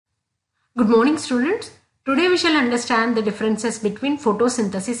Good morning, students. Today we shall understand the differences between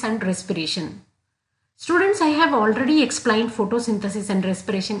photosynthesis and respiration. Students, I have already explained photosynthesis and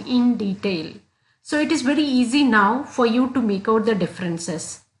respiration in detail. So it is very easy now for you to make out the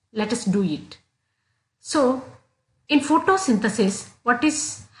differences. Let us do it. So in photosynthesis, what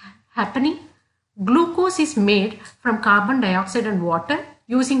is happening? Glucose is made from carbon dioxide and water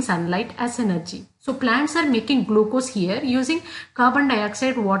using sunlight as energy. So plants are making glucose here using carbon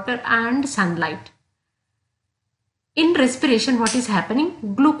dioxide, water and sunlight. In respiration, what is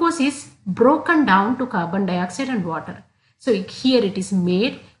happening? Glucose is broken down to carbon dioxide and water. So here it is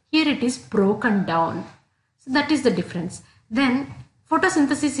made, here it is broken down. So that is the difference. Then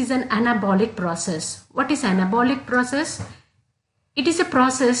photosynthesis is an anabolic process. What is anabolic process? It is a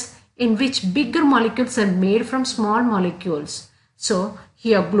process in which bigger molecules are made from small molecules. So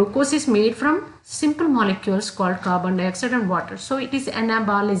here glucose is made from simple molecules called carbon dioxide and water. So it is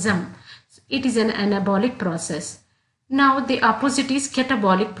anabolism. It is an anabolic process. Now the opposite is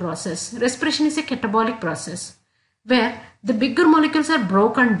catabolic process. Respiration is a catabolic process where the bigger molecules are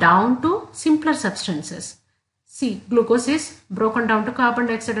broken down to simpler substances. See, glucose is broken down to carbon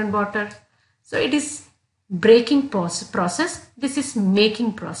dioxide and water. So it is breaking process. This is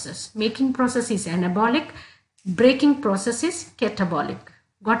making process. Making process is anabolic. Breaking process is catabolic.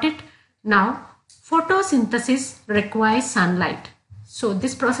 Got it? Now, photosynthesis requires sunlight. So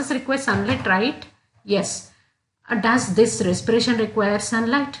this process requires sunlight, right? Yes. Does this respiration require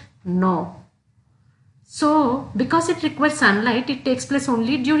sunlight? No. So, because it requires sunlight, it takes place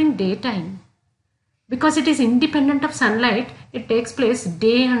only during daytime. Because it is independent of sunlight, it takes place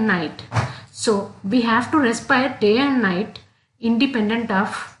day and night. So, we have to respire day and night independent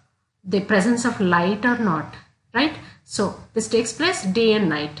of the presence of light or not. Right? So, this takes place day and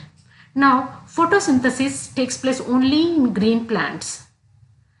night. Now, photosynthesis takes place only in green plants.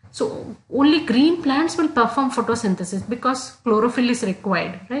 So, only green plants will perform photosynthesis because chlorophyll is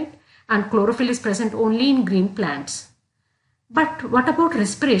required, right? And chlorophyll is present only in green plants. But what about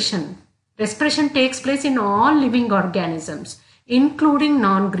respiration? Respiration takes place in all living organisms, including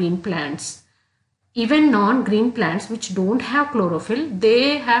non-green plants. Even non-green plants which don't have chlorophyll,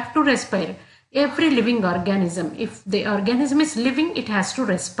 they have to respire. Every living organism, if the organism is living, it has to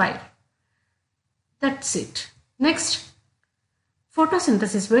respire. That's it. Next,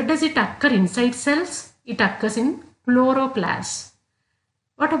 photosynthesis. Where does it occur inside cells? It occurs in chloroplasts.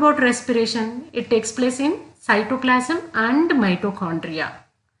 What about respiration? It takes place in cytoplasm and mitochondria.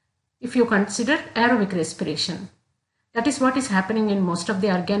 If you consider aerobic respiration, that is what is happening in most of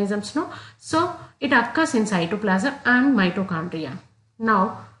the organisms, no? So it occurs in cytoplasm and mitochondria.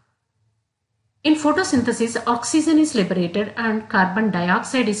 Now, in photosynthesis, oxygen is liberated and carbon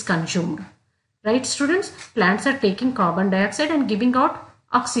dioxide is consumed. Right, students? Plants are taking carbon dioxide and giving out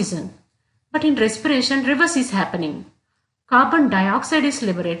oxygen. But in respiration, reverse is happening. Carbon dioxide is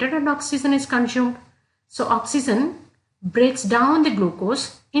liberated and oxygen is consumed. So oxygen breaks down the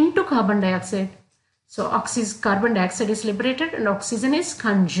glucose into carbon dioxide. So carbon dioxide is liberated and oxygen is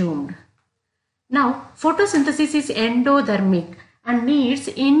consumed. Now, photosynthesis is endothermic and needs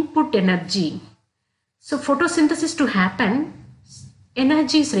input energy. So photosynthesis to happen,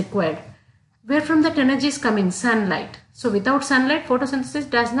 energy is required. Where from that energy is coming? Sunlight. So without sunlight, photosynthesis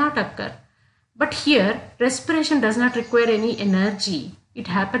does not occur. But here, respiration does not require any energy. It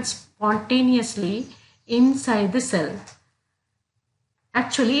happens spontaneously inside the cell.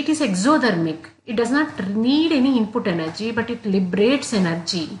 Actually, it is exothermic. It does not need any input energy, but it liberates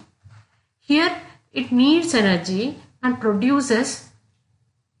energy. Here, it needs energy and produces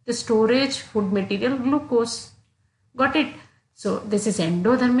the storage food material glucose. Got it? So this is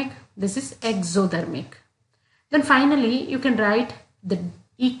endothermic, this is exothermic. Then finally you can write the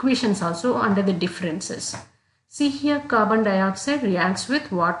equations also under the differences. See here, carbon dioxide reacts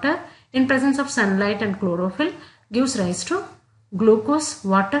with water in presence of sunlight and chlorophyll, gives rise to glucose,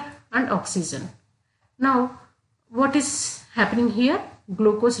 water and oxygen. Now what is happening here?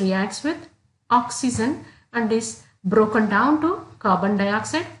 Glucose reacts with oxygen and is broken down to carbon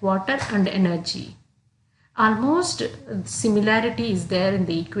dioxide, water and energy. Almost similarity is there in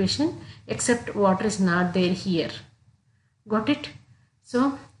the equation, except water is not there here. Got it?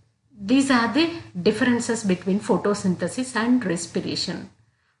 So these are the differences between photosynthesis and respiration.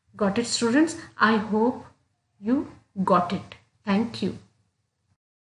 Got it, students? I hope you got it. Thank you.